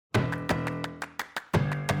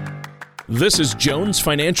This is Jones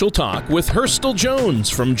Financial Talk with Hurstel Jones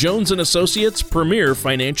from Jones & Associates Premier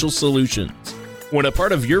Financial Solutions. When a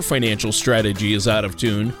part of your financial strategy is out of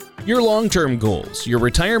tune, your long-term goals, your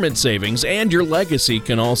retirement savings, and your legacy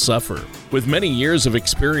can all suffer. With many years of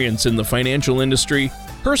experience in the financial industry,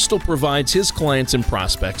 Hurstel provides his clients and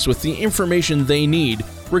prospects with the information they need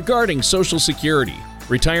regarding Social Security,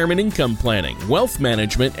 retirement income planning, wealth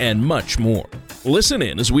management, and much more. Listen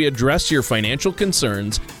in as we address your financial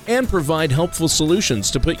concerns and provide helpful solutions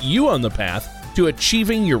to put you on the path to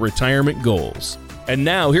achieving your retirement goals. And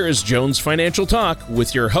now here is Jones Financial Talk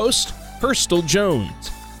with your host, Hurstel Jones.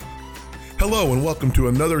 Hello and welcome to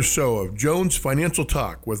another show of Jones Financial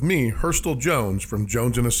Talk with me, Hurstel Jones from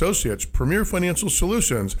Jones & Associates Premier Financial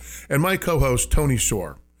Solutions and my co-host Tony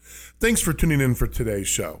Shore. Thanks for tuning in for today's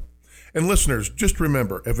show. And listeners, just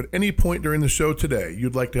remember, if at any point during the show today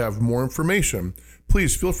you'd like to have more information,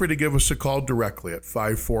 please feel free to give us a call directly at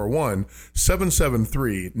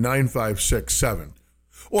 541-773-9567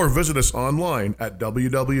 or visit us online at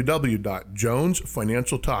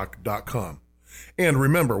www.jonesfinancialtalk.com. And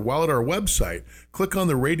remember, while at our website, click on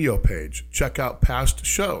the radio page, check out past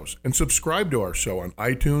shows, and subscribe to our show on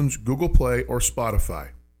iTunes, Google Play, or Spotify.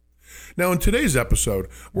 Now, in today's episode,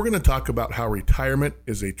 we're going to talk about how retirement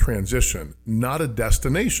is a transition, not a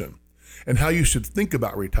destination, and how you should think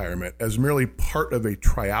about retirement as merely part of a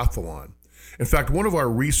triathlon. In fact, one of our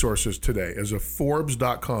resources today is a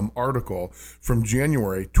Forbes.com article from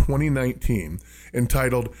January 2019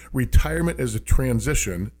 entitled, "Retirement is a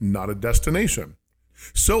Transition, Not a Destination."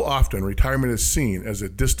 So often, retirement is seen as a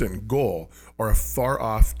distant goal or a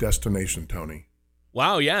far-off destination, Tony.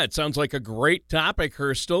 Wow, yeah, it sounds like a great topic,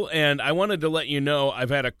 Hurstel, and I wanted to let you know I've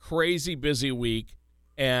had a crazy busy week,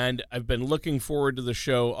 and I've been looking forward to the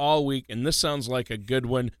show all week, and this sounds like a good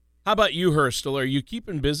one. How about you, Hurstel? Are you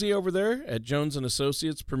keeping busy over there at Jones &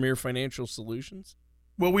 Associates Premier Financial Solutions?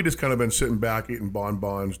 Well, we just kind of been sitting back, eating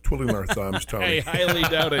bonbons, twiddling our thumbs, Tony. I highly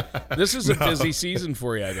doubt it. This is a busy season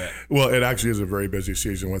for you, I bet. Well, it actually is a very busy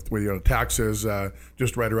season with taxes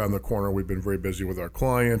just right around the corner. We've been very busy with our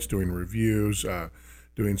clients, doing reviews,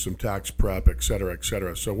 doing some tax prep, et cetera, et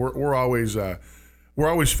cetera. So we're always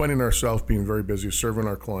finding ourselves being very busy, serving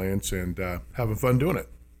our clients and having fun doing it.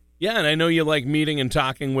 Yeah, and I know you like meeting and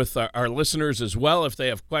talking with our listeners as well if they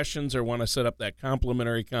have questions or want to set up that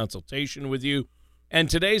complimentary consultation with you. And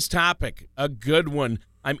today's topic, a good one.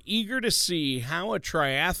 I'm eager to see how a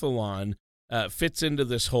triathlon fits into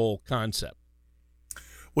this whole concept.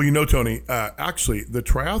 Well, Tony, actually, the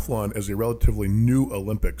triathlon is a relatively new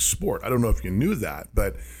Olympic sport. I don't know if you knew that,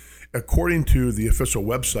 but according to the official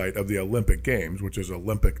website of the Olympic Games, which is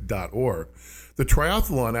olympic.org, the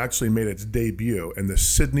triathlon actually made its debut in the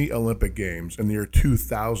Sydney Olympic Games in the year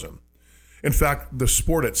 2000. In fact, the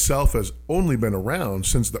sport itself has only been around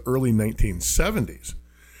since the early 1970s.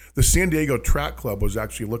 The San Diego Track Club was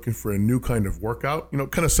actually looking for a new kind of workout,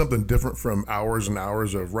 kind of something different from hours and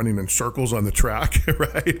hours of running in circles on the track,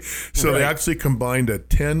 right? So They actually combined a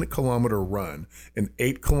 10-kilometer run, an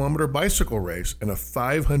 8-kilometer bicycle race, and a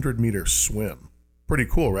 500-meter swim. Pretty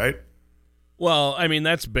cool, right? Well, I mean,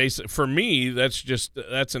 that's basic. For me, that's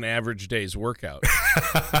an average day's workout.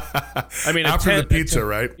 I mean, after the pizza,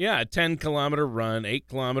 right? Yeah, a 10-kilometer run,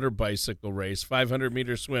 8-kilometer bicycle race,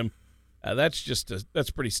 500-meter swim. That's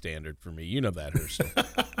pretty standard for me. You know that,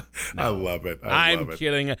 Hurstel. No, I love it. I'm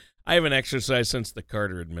kidding. I haven't exercised since the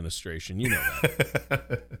Carter administration. You know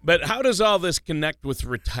that. But how does all this connect with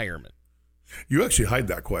retirement? You actually hide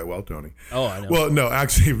that quite well, Tony. Oh, I know. Well, no,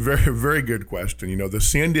 actually, very, very good question. The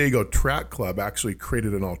San Diego Track Club actually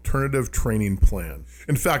created an alternative training plan.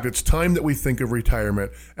 In fact, it's time that we think of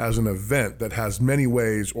retirement as an event that has many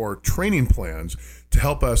ways or training plans to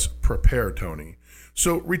help us prepare, Tony.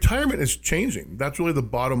 So retirement is changing. That's really the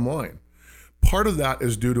bottom line. Part of that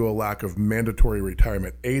is due to a lack of mandatory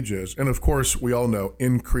retirement ages. And of course, we all know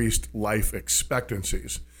increased life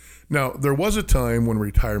expectancies. Now, there was a time when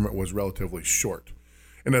retirement was relatively short.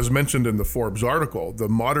 And as mentioned in the Forbes article, the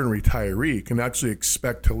modern retiree can actually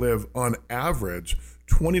expect to live on average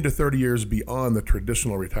 20 to 30 years beyond the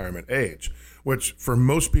traditional retirement age, which for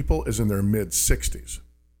most people is in their mid-60s.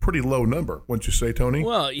 Pretty low number, wouldn't you say, Tony?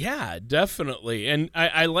 Well, yeah, definitely. And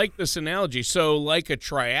I like this analogy. So like a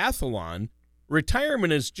triathlon,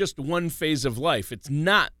 retirement is just one phase of life. It's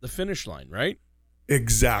not the finish line, right?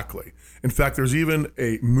 Exactly. In fact, there's even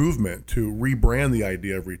a movement to rebrand the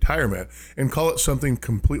idea of retirement and call it something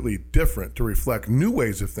completely different to reflect new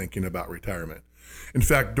ways of thinking about retirement. In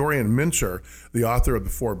fact, Dorian Mincher, the author of the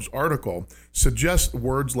Forbes article, suggests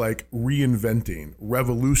words like reinventing,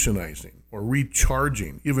 revolutionizing, or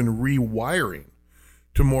recharging, even rewiring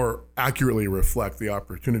to more accurately reflect the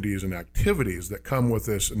opportunities and activities that come with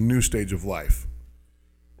this new stage of life.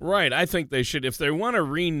 Right. I think they should, if they want to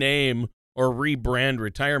rename or rebrand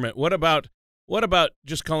retirement, what about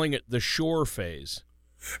just calling it the shore phase?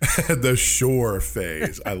 The shore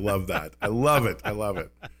phase. I love that. I love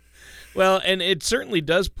it. Well, and it certainly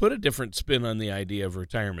does put a different spin on the idea of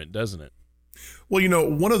retirement, doesn't it? Well,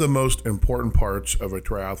 one of the most important parts of a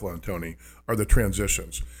triathlon, Tony, are the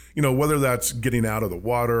transitions. Whether that's getting out of the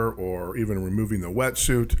water or even removing the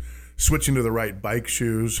wetsuit, switching to the right bike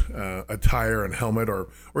shoes, attire and helmet, or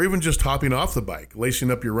even just hopping off the bike,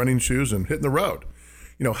 lacing up your running shoes and hitting the road.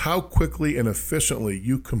 How quickly and efficiently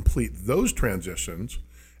you complete those transitions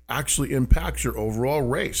actually impacts your overall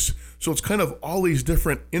race. So it's kind of all these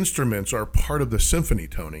different instruments are part of the symphony,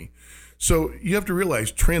 Tony. So you have to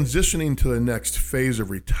realize transitioning to the next phase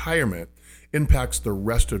of retirement impacts the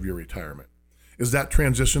rest of your retirement. Is that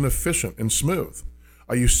transition efficient and smooth?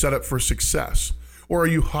 Are you set up for success? Or are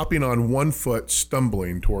you hopping on one foot,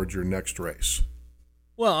 stumbling towards your next race?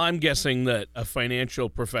 Well, I'm guessing that a financial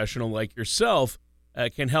professional like yourself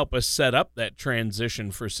can help us set up that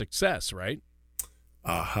transition for success, right?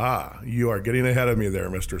 Aha, you are getting ahead of me there,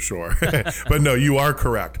 Mr. Shore. But no, you are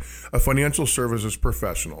correct. A financial services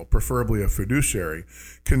professional, preferably a fiduciary,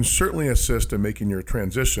 can certainly assist in making your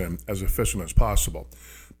transition as efficient as possible.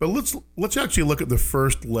 But let's actually look at the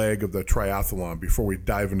first leg of the triathlon before we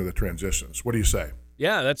dive into the transitions. What do you say?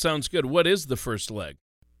 Yeah, that sounds good. What is the first leg?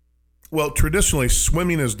 Well, traditionally,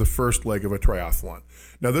 swimming is the first leg of a triathlon.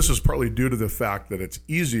 Now, this is partly due to the fact that it's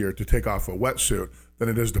easier to take off a wetsuit than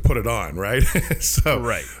it is to put it on, right?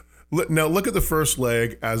 Right. Now, look at the first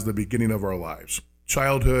leg as the beginning of our lives.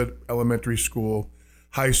 Childhood, elementary school,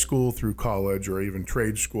 high school through college, or even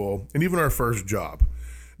trade school, and even our first job.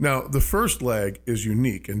 Now, the first leg is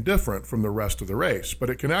unique and different from the rest of the race, but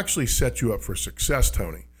it can actually set you up for success,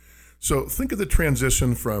 Tony. So think of the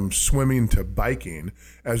transition from swimming to biking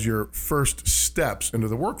as your first steps into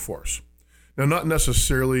the workforce. Now, not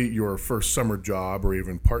necessarily your first summer job or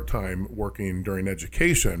even part-time working during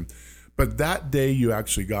education, but that day you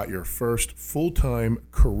actually got your first full-time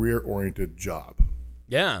career-oriented job.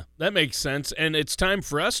 Yeah, that makes sense. And it's time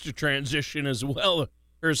for us to transition as well.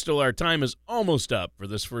 Hurstel, our time is almost up for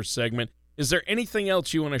this first segment. Is there anything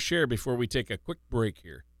else you want to share before we take a quick break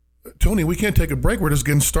here? Tony, we can't take a break. We're just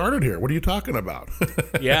getting started here. What are you talking about?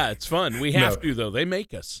 Yeah, it's fun. We have to, though. They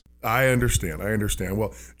make us. I understand.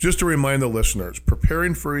 Well, just to remind the listeners,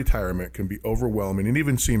 preparing for retirement can be overwhelming and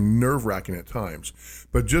even seem nerve-wracking at times.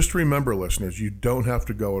 But just remember, listeners, you don't have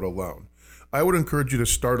to go it alone. I would encourage you to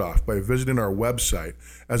start off by visiting our website,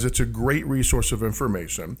 as it's a great resource of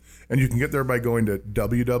information, and you can get there by going to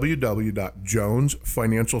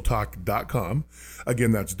www.jonesfinancialtalk.com.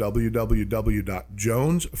 Again, that's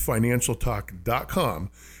www.jonesfinancialtalk.com,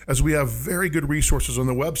 as we have very good resources on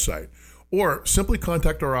the website. Or simply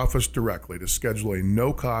contact our office directly to schedule a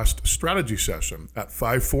no-cost strategy session at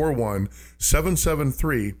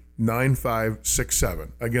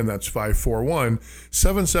 541-773-9567. Again, that's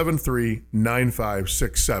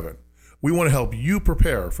 541-773-9567. We want to help you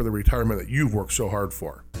prepare for the retirement that you've worked so hard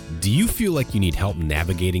for. Do you feel like you need help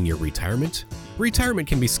navigating your retirement? Retirement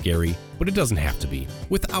can be scary, but it doesn't have to be.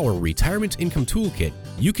 With our Retirement Income Toolkit,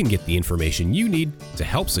 you can get the information you need to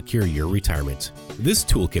help secure your retirement. This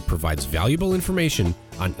toolkit provides valuable information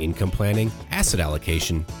on income planning, asset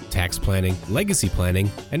allocation, tax planning, legacy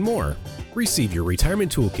planning, and more. Receive your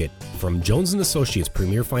retirement toolkit from Jones & Associates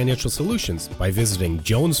Premier Financial Solutions by visiting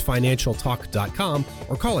jonesfinancialtalk.com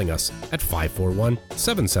or calling us at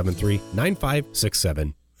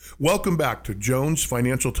 541-773-9567. Welcome back to Jones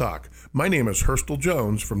Financial Talk. My name is Hurstel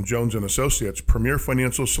Jones from Jones & Associates Premier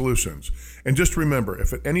Financial Solutions. And just remember,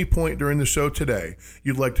 if at any point during the show today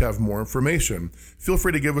you'd like to have more information, feel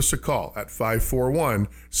free to give us a call at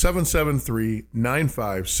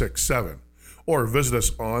 541-773-9567. Or visit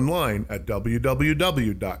us online at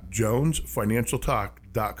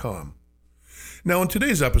www.jonesfinancialtalk.com. Now, in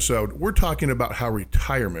today's episode, we're talking about how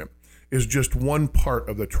retirement is just one part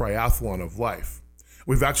of the triathlon of life.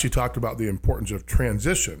 We've actually talked about the importance of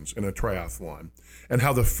transitions in a triathlon and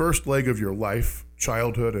how the first leg of your life,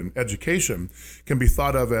 childhood, and education can be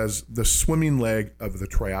thought of as the swimming leg of the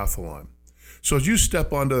triathlon. So as you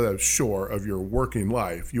step onto the shore of your working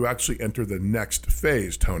life, you actually enter the next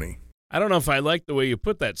phase, Tony. I don't know if I like the way you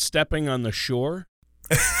put that, stepping on the shore.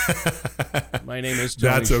 My name is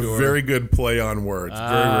Tony That's Shore. a very good play on words.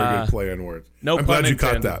 Very good play on words. No I'm pun glad you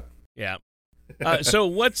intended. caught that. Yeah. So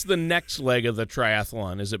what's the next leg of the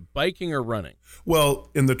triathlon? Is it biking or running? Well,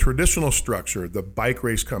 in the traditional structure, the bike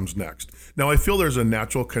race comes next. Now, I feel there's a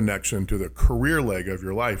natural connection to the career leg of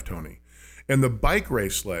your life, Tony. In the bike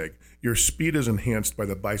race leg, your speed is enhanced by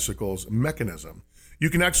the bicycle's mechanism. You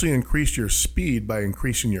can actually increase your speed by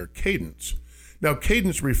increasing your cadence. Now,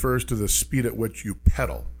 cadence refers to the speed at which you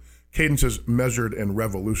pedal. Cadence is measured in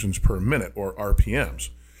revolutions per minute, or RPMs.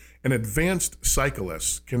 And advanced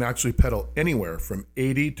cyclists can actually pedal anywhere from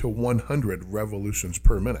 80 to 100 revolutions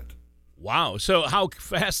per minute. Wow. So how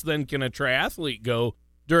fast then can a triathlete go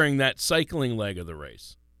during that cycling leg of the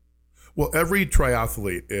race? Well, every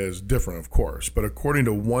triathlete is different, of course, but according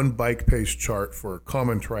to one bike pace chart for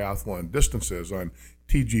common triathlon distances on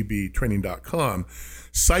tgbtraining.com,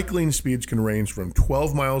 cycling speeds can range from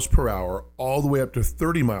 12 miles per hour all the way up to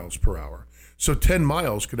 30 miles per hour. So 10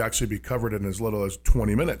 miles could actually be covered in as little as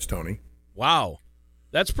 20 minutes, Tony. Wow.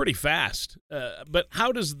 That's pretty fast. But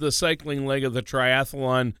how does the cycling leg of the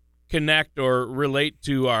triathlon connect or relate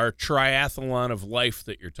to our Triathlon of Life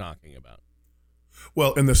that you're talking about?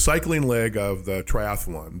 Well, in the cycling leg of the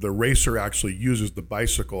triathlon, the racer actually uses the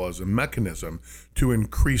bicycle as a mechanism to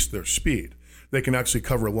increase their speed. They can actually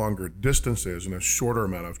cover longer distances in a shorter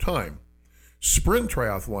amount of time. Sprint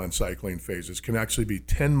triathlon cycling phases can actually be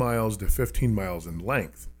 10 miles to 15 miles in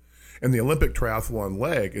length. And the Olympic triathlon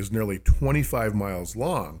leg is nearly 25 miles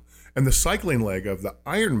long. And the cycling leg of the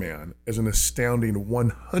Ironman is an astounding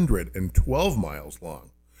 112 miles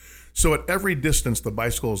long. So at every distance, the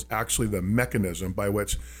bicycle is actually the mechanism by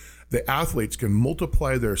which the athletes can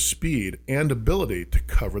multiply their speed and ability to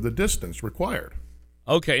cover the distance required.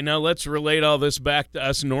 Okay, now let's relate all this back to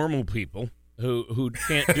us normal people who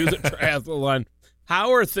can't do the triathlon.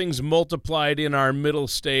 How are things multiplied in our middle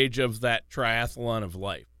stage of that triathlon of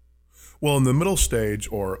life? Well, in the middle stage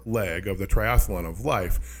or leg of the triathlon of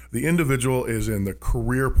life, the individual is in the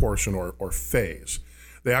career portion or phase.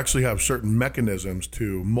 They actually have certain mechanisms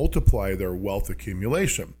to multiply their wealth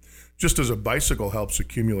accumulation. Just as a bicycle helps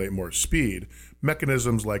accumulate more speed,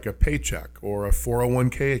 mechanisms like a paycheck or a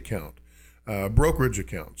 401k account, brokerage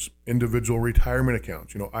accounts, individual retirement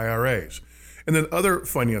accounts, IRAs, and then other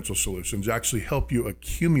financial solutions actually help you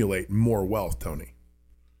accumulate more wealth, Tony.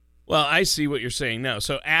 Well, I see what you're saying now.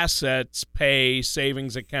 So assets, pay,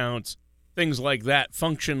 savings accounts, things like that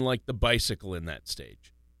function like the bicycle in that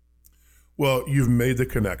stage. Well, you've made the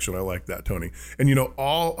connection. I like that, Tony. And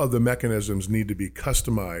all of the mechanisms need to be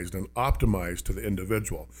customized and optimized to the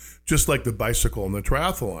individual, just like the bicycle and the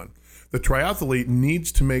triathlon. The triathlete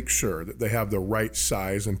needs to make sure that they have the right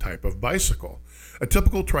size and type of bicycle. A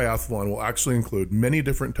typical triathlon will actually include many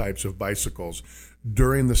different types of bicycles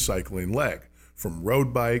during the cycling leg, from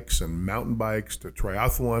road bikes and mountain bikes to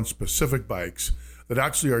triathlon-specific bikes that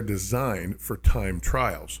actually are designed for time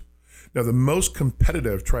trials. Now, the most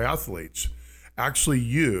competitive triathletes actually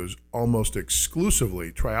use almost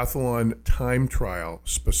exclusively triathlon time trial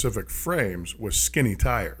specific frames with skinny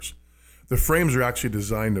tires. The frames are actually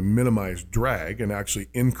designed to minimize drag and actually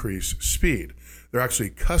increase speed. They're actually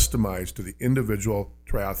customized to the individual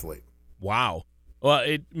triathlete. Wow. Well,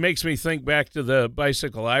 it makes me think back to the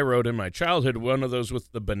bicycle I rode in my childhood, one of those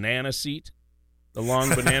with the banana seat. The long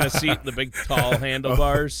banana seat, the big tall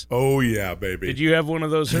handlebars. Oh, yeah, baby. Did you have one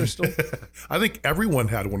of those, Hurstel? I think everyone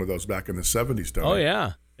had one of those back in the 70s, Tony. Oh,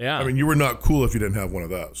 yeah. Yeah. I mean, you were not cool if you didn't have one of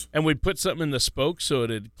those. And we'd put something in the spoke so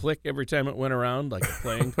it'd click every time it went around, like a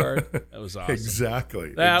playing card. That was awesome.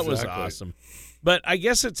 Exactly. That was awesome. But I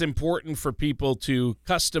guess it's important for people to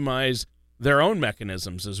customize their own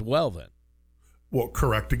mechanisms as well then. Well,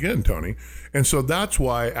 correct again, Tony. And so that's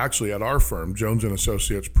why actually at our firm, Jones &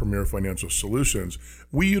 Associates Premier Financial Solutions,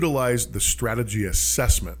 we utilize the strategy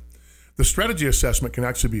assessment. The strategy assessment can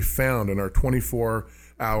actually be found in our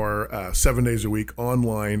 24-hour, 7 days a week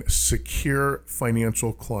online secure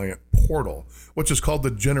financial client portal, which is called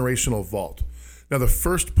the Generational Vault. Now, the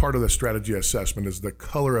first part of the strategy assessment is the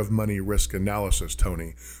color of money risk analysis,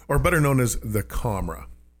 Tony, or better known as the COMRA.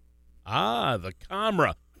 Ah, the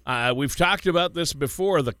COMRA. We've talked about this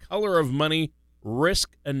before, the color of money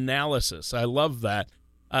risk analysis. I love that.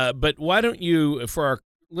 But why don't you, for our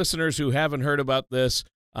listeners who haven't heard about this,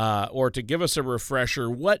 or to give us a refresher,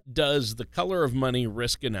 what does the color of money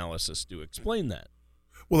risk analysis do? Explain that.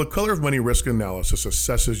 Well, the color of money risk analysis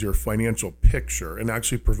assesses your financial picture and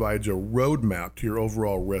actually provides a roadmap to your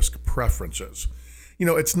overall risk preferences.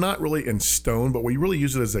 It's not really in stone, but we really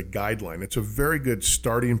use it as a guideline. It's a very good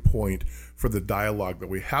starting point for the dialogue that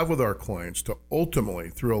we have with our clients to ultimately,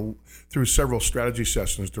 through several strategy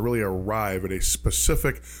sessions, to really arrive at a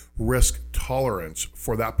specific risk tolerance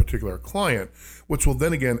for that particular client, which will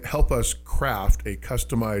then again help us craft a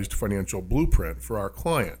customized financial blueprint for our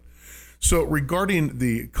client. So regarding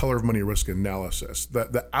the color of money risk analysis,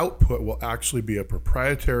 the output will actually be a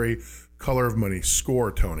proprietary color of money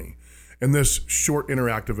score, Tony. And this short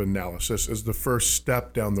interactive analysis is the first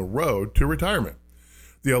step down the road to retirement.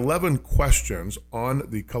 The 11 questions on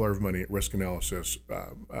the Color of Money risk analysis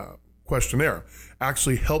questionnaire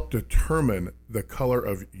actually help determine the color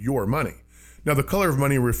of your money. Now, the color of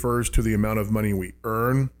money refers to the amount of money we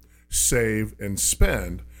earn, save, and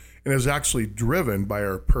spend, and is actually driven by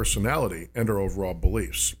our personality and our overall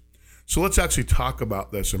beliefs. So let's actually talk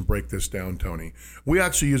about this and break this down, Tony. We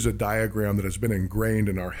actually use a diagram that has been ingrained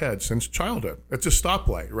in our head since childhood. It's a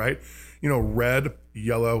stoplight, right? Red,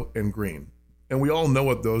 yellow, and green. And we all know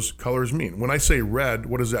what those colors mean. When I say red,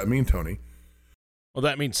 what does that mean, Tony? Well,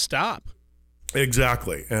 that means stop.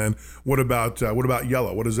 Exactly. And what about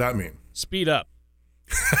yellow? What does that mean? Speed up.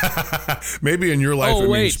 Maybe in your life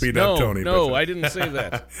means speed up, Tony. No, I didn't say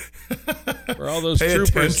that. For all those Pay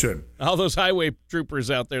troopers, attention. all those highway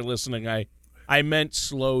troopers out there listening, I meant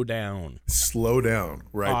slow down. Slow down,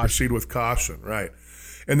 right? Caution. Proceed with caution, right?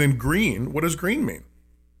 And then green, what does green mean?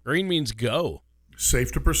 Green means go.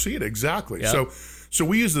 Safe to proceed, exactly. Yep. So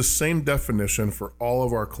we use the same definition for all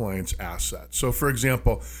of our clients' assets. So for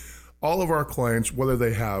example, all of our clients, whether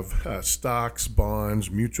they have stocks, bonds,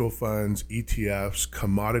 mutual funds, ETFs,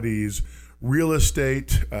 commodities, real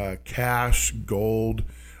estate, cash, gold,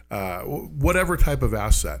 whatever type of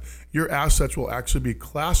asset, your assets will actually be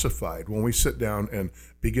classified when we sit down and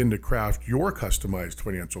begin to craft your customized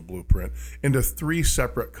financial blueprint into 3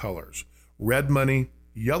 separate colors: red money,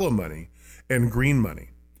 yellow money, and green money.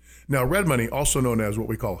 Now, red money, also known as what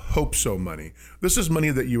we call hope-so money, this is money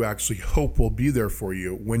that you actually hope will be there for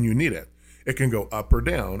you when you need it. It can go up or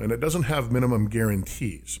down, and it doesn't have minimum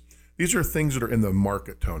guarantees. These are things that are in the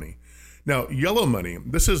market, Tony. Now, yellow money,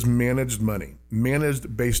 this is managed money,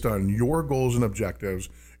 managed based on your goals and objectives,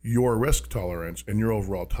 your risk tolerance, and your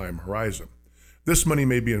overall time horizon. This money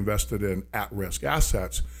may be invested in at-risk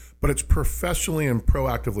assets, but it's professionally and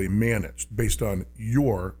proactively managed based on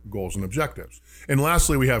your goals and objectives. And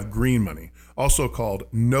lastly, we have green money, also called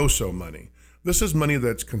no-so money. This is money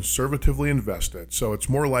that's conservatively invested, so it's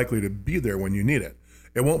more likely to be there when you need it.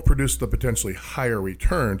 It won't produce the potentially higher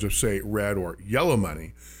returns of, say, red or yellow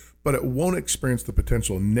money, but it won't experience the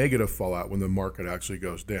potential negative fallout when the market actually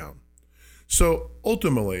goes down. So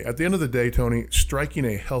ultimately, at the end of the day, Tony, striking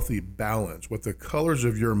a healthy balance with the colors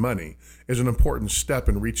of your money is an important step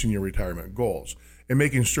in reaching your retirement goals and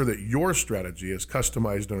making sure that your strategy is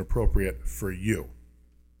customized and appropriate for you.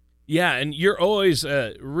 Yeah, and you're always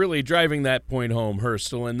really driving that point home,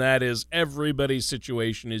 Hurstel, and that is everybody's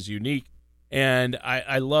situation is unique. And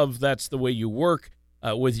I love that's the way you work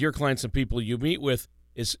with your clients and people you meet with,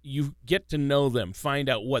 is you get to know them, find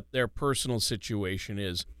out what their personal situation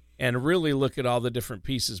is, and really look at all the different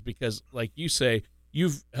pieces because, like you say,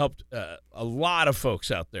 you've helped a lot of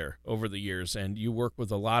folks out there over the years, and you work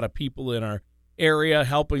with a lot of people in our area,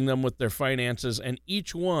 helping them with their finances, and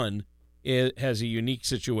each one has a unique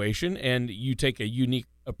situation, and you take a unique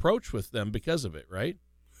approach with them because of it, right?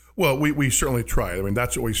 Well, we certainly try. I mean,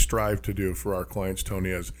 that's what we strive to do for our clients, Tony,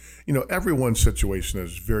 is, everyone's situation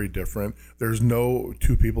is very different. There's no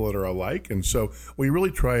two people that are alike. And so we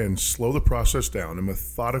really try and slow the process down and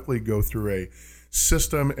methodically go through a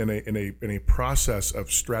system and a process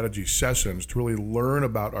of strategy sessions to really learn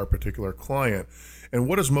about our particular client and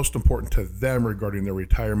what is most important to them regarding their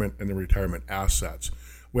retirement and their retirement assets.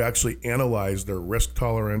 We actually analyze their risk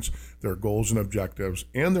tolerance, their goals and objectives,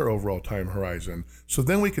 and their overall time horizon. So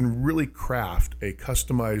then we can really craft a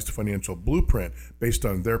customized financial blueprint based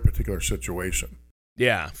on their particular situation.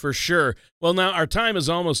 Yeah, for sure. Well, now our time is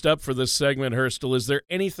almost up for this segment, Hurstel. Is there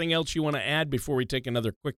anything else you want to add before we take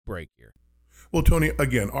another quick break here? Well, Tony,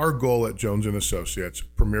 again, our goal at Jones & Associates,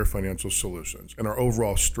 Premier Financial Solutions, and our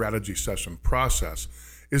overall strategy session process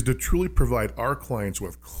is to truly provide our clients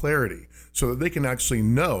with clarity so that they can actually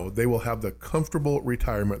know they will have the comfortable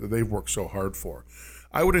retirement that they've worked so hard for.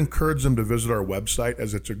 I would encourage them to visit our website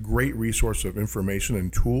as it's a great resource of information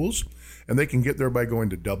and tools, and they can get there by going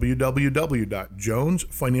to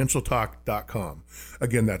www.jonesfinancialtalk.com.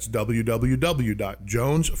 Again, that's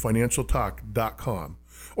www.jonesfinancialtalk.com.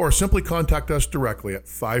 Or simply contact us directly at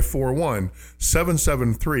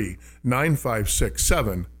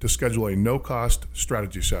 541-773-9567 to schedule a no-cost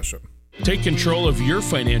strategy session. Take control of your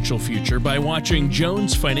financial future by watching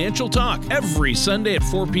Jones Financial Talk every Sunday at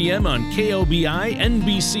 4 p.m. on KOBI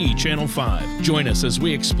NBC Channel 5. Join us as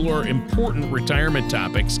we explore important retirement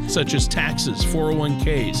topics such as taxes,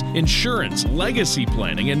 401ks, insurance, legacy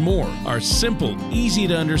planning, and more. Our simple,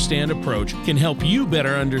 easy-to-understand approach can help you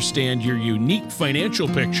better understand your unique financial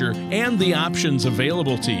picture and the options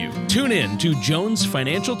available to you. Tune in to Jones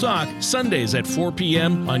Financial Talk Sundays at 4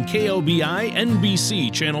 p.m. on KOBI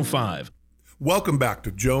NBC Channel 5. Welcome back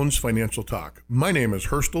to Jones Financial Talk. My name is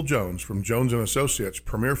Hurstel Jones from Jones & Associates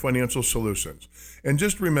Premier Financial Solutions. And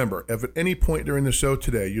just remember, if at any point during the show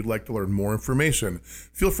today you'd like to learn more information,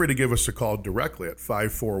 feel free to give us a call directly at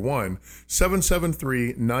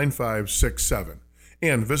 541-773-9567.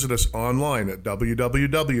 And visit us online at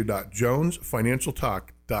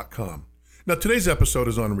www.jonesfinancialtalk.com. Now, today's episode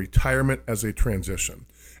is on retirement as a transition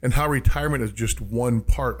and how retirement is just one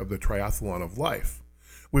part of the triathlon of life.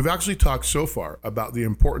 We've actually talked so far about the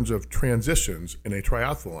importance of transitions in a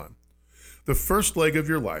triathlon. The first leg of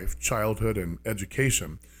your life, childhood and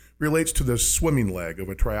education, relates to the swimming leg of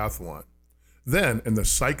a triathlon. Then, in the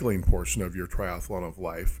cycling portion of your triathlon of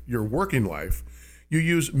life, your working life, you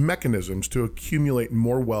use mechanisms to accumulate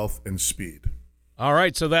more wealth and speed. All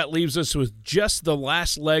right, so that leaves us with just the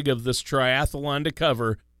last leg of this triathlon to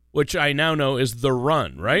cover, which I now know is the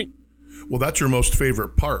run, right? Well, that's your most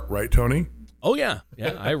favorite part, right, Tony? Oh, yeah.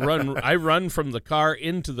 I run from the car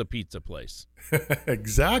into the pizza place.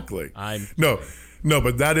 Exactly. No,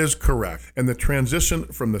 but that is correct. And the transition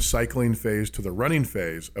from the cycling phase to the running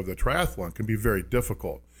phase of the triathlon can be very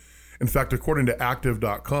difficult. In fact, according to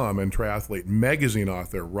Active.com and Triathlete magazine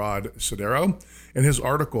author Rod Sidero, in his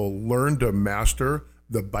article, Learn to Master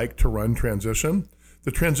the Bike to Run Transition,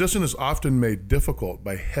 the transition is often made difficult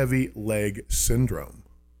by heavy leg syndrome.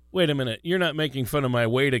 Wait a minute. You're not making fun of my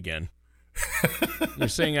weight again. You're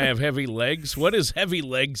saying I have heavy legs? What is heavy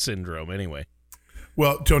leg syndrome anyway?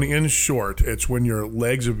 Well, Tony, in short, it's when your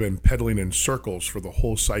legs have been pedaling in circles for the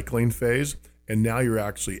whole cycling phase, and now you're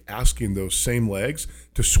actually asking those same legs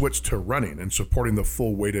to switch to running and supporting the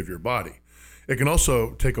full weight of your body. It can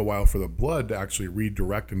also take a while for the blood to actually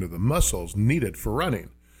redirect into the muscles needed for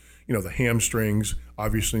running. You know, the hamstrings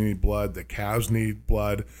obviously need blood, the calves need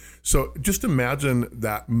blood. So just imagine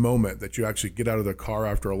that moment that you actually get out of the car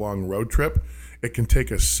after a long road trip. It can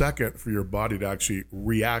take a second for your body to actually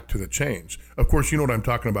react to the change. Of course, you know what I'm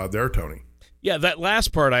talking about there, Tony. Yeah, that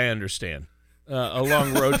last part I understand. A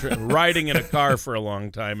long road trip, riding in a car for a long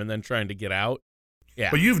time and then trying to get out.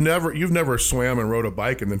 Yeah. But you've never swam and rode a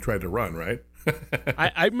bike and then tried to run, right?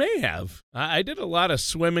 I may have. I did a lot of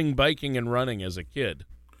swimming, biking, and running as a kid.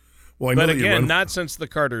 Well, I know but again, not since the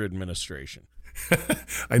Carter administration.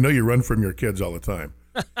 I know you run from your kids all the time.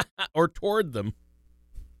 Or toward them.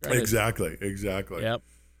 Right? Exactly. Yep.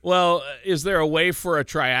 Well, is there a way for a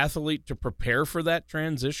triathlete to prepare for that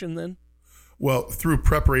transition then? Well, through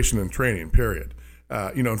preparation and training, period.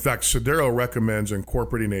 In fact, Sidero recommends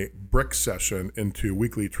incorporating a brick session into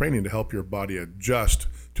weekly training to help your body adjust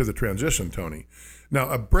to the transition, Tony. Now,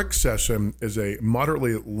 a brick session is a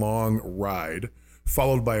moderately long ride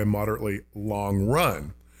followed by a moderately long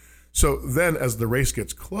run. So then as the race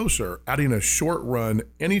gets closer, adding a short run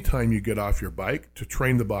anytime you get off your bike to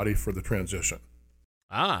train the body for the transition.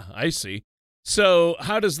 Ah, I see. So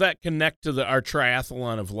how does that connect to our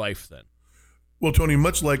triathlon of life then? Well, Tony,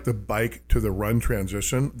 much like the bike to the run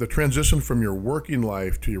transition, the transition from your working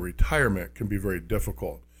life to your retirement can be very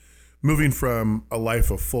difficult. Moving from a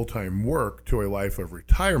life of full-time work to a life of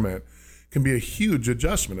retirement can be a huge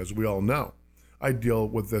adjustment, as we all know. I deal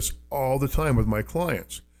with this all the time with my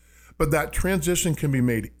clients. But that transition can be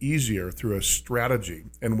made easier through a strategy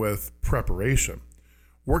and with preparation.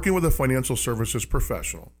 Working with a financial services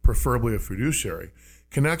professional, preferably a fiduciary,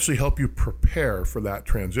 can actually help you prepare for that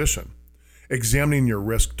transition. Examining your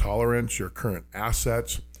risk tolerance, your current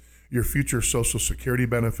assets, your future Social Security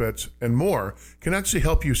benefits, and more can actually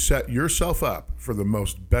help you set yourself up for the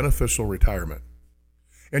most beneficial retirement.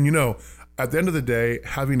 And at the end of the day,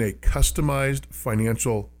 having a customized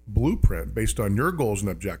financial blueprint based on your goals and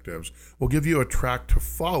objectives will give you a track to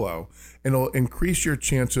follow, and it'll increase your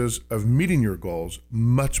chances of meeting your goals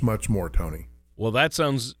much, much more, Tony. Well, that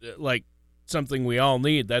sounds like something we all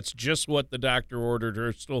need. That's just what the doctor ordered,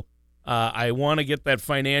 Hurstel. I want to get that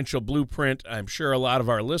financial blueprint. I'm sure a lot of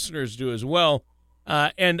our listeners do as well.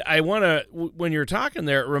 And I want to, when you're talking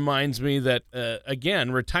there, it reminds me that,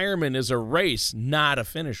 again, retirement is a race, not a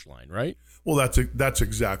finish line, right? Well, that's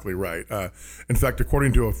exactly right. In fact,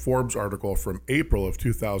 according to a Forbes article from April of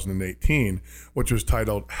 2018, which was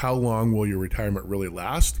titled, How Long Will Your Retirement Really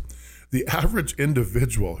Last? The average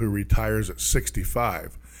individual who retires at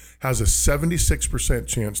 65 has a 76%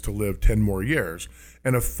 chance to live 10 more years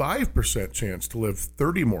and a 5% chance to live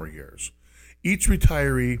 30 more years. Each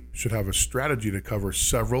retiree should have a strategy to cover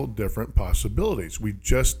several different possibilities. We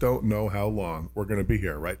just don't know how long we're going to be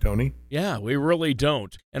here, right, Tony? Yeah, we really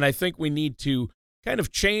don't. And I think we need to kind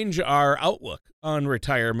of change our outlook on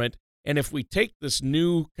retirement. And if we take this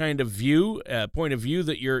new kind of view, point of view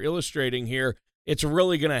that you're illustrating here, it's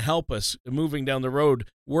really going to help us moving down the road,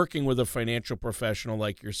 working with a financial professional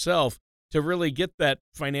like yourself. to really get that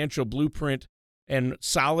financial blueprint and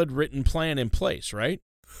solid written plan in place, right?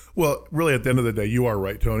 Well, really, at the end of the day, you are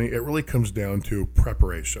right, Tony. It really comes down to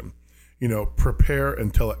preparation. Prepare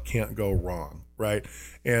until it can't go wrong, right?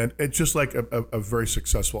 And it's just like a very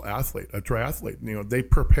successful athlete, a triathlete. They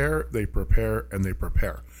prepare, and they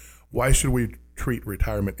prepare. Why should we treat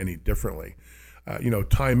retirement any differently?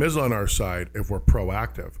 Time is on our side if we're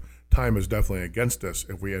proactive. Time is definitely against us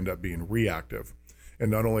if we end up being reactive.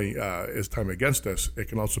 And not only is time against us, it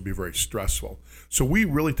can also be very stressful. So we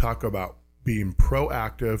really talk about being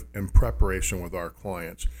proactive and preparation with our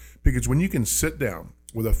clients, because when you can sit down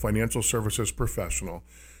with a financial services professional,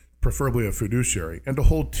 preferably a fiduciary, and a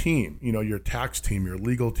whole team, your tax team, your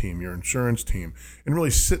legal team, your insurance team, and really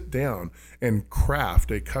sit down and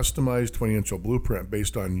craft a customized financial blueprint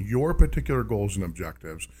based on your particular goals and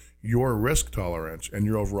objectives, your risk tolerance, and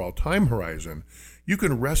your overall time horizon, you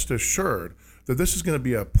can rest assured that this is going to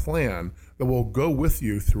be a plan that will go with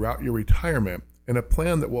you throughout your retirement, and a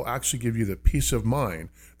plan that will actually give you the peace of mind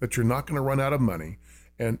that you're not going to run out of money,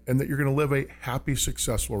 and that you're going to live a happy,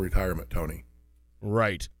 successful retirement, Tony.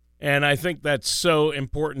 Right. And I think that's so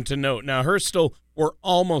important to note. Now, Hurstel, we're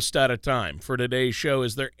almost out of time for today's show.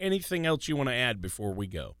 Is there anything else you want to add before we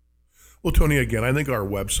go? Well, Tony, again, I think our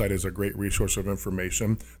website is a great resource of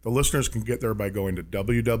information. The listeners can get there by going to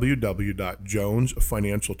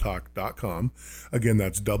www.jonesfinancialtalk.com. Again,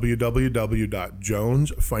 that's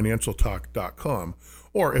www.jonesfinancialtalk.com.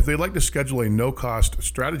 Or if they'd like to schedule a no-cost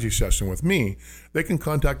strategy session with me, they can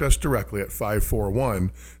contact us directly at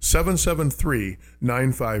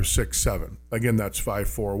 541-773-9567. Again, that's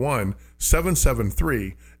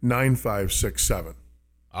 541-773-9567.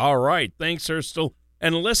 All right. Thanks, Hurstel.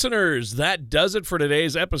 And listeners, that does it for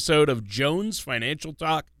today's episode of Jones Financial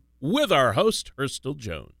Talk with our host, Hurstel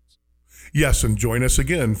Jones. Yes, and join us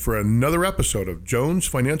again for another episode of Jones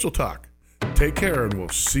Financial Talk. Take care, and we'll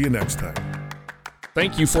see you next time.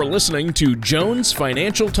 Thank you for listening to Jones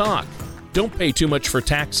Financial Talk. Don't pay too much for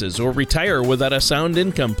taxes or retire without a sound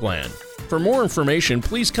income plan. For more information,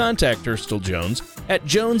 please contact Hurstel Jones at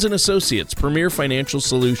Jones & Associates Premier Financial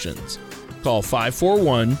Solutions. Call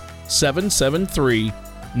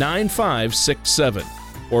 541-773-9567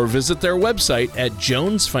 or visit their website at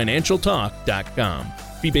jonesfinancialtalk.com.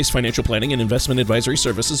 Fee-based financial planning and investment advisory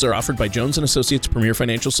services are offered by Jones & Associates Premier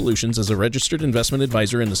Financial Solutions as a registered investment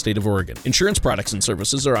advisor in the state of Oregon. Insurance products and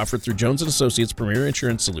services are offered through Jones & Associates Premier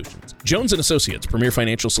Insurance Solutions. Jones & Associates Premier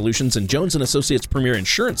Financial Solutions and Jones & Associates Premier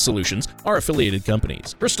Insurance Solutions are affiliated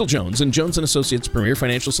companies. Hurstel Jones and Jones & Associates Premier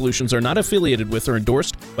Financial Solutions are not affiliated with or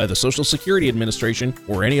endorsed by the Social Security Administration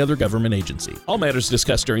or any other government agency. All matters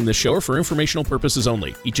discussed during this show are for informational purposes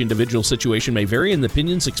only. Each individual situation may vary, and the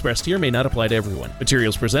opinions expressed here may not apply to everyone.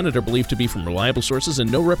 Materials presented are believed to be from reliable sources,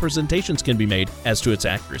 and no representations can be made as to its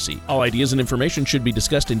accuracy. All ideas and information should be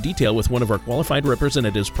discussed in detail with one of our qualified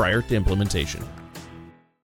representatives prior to implementation.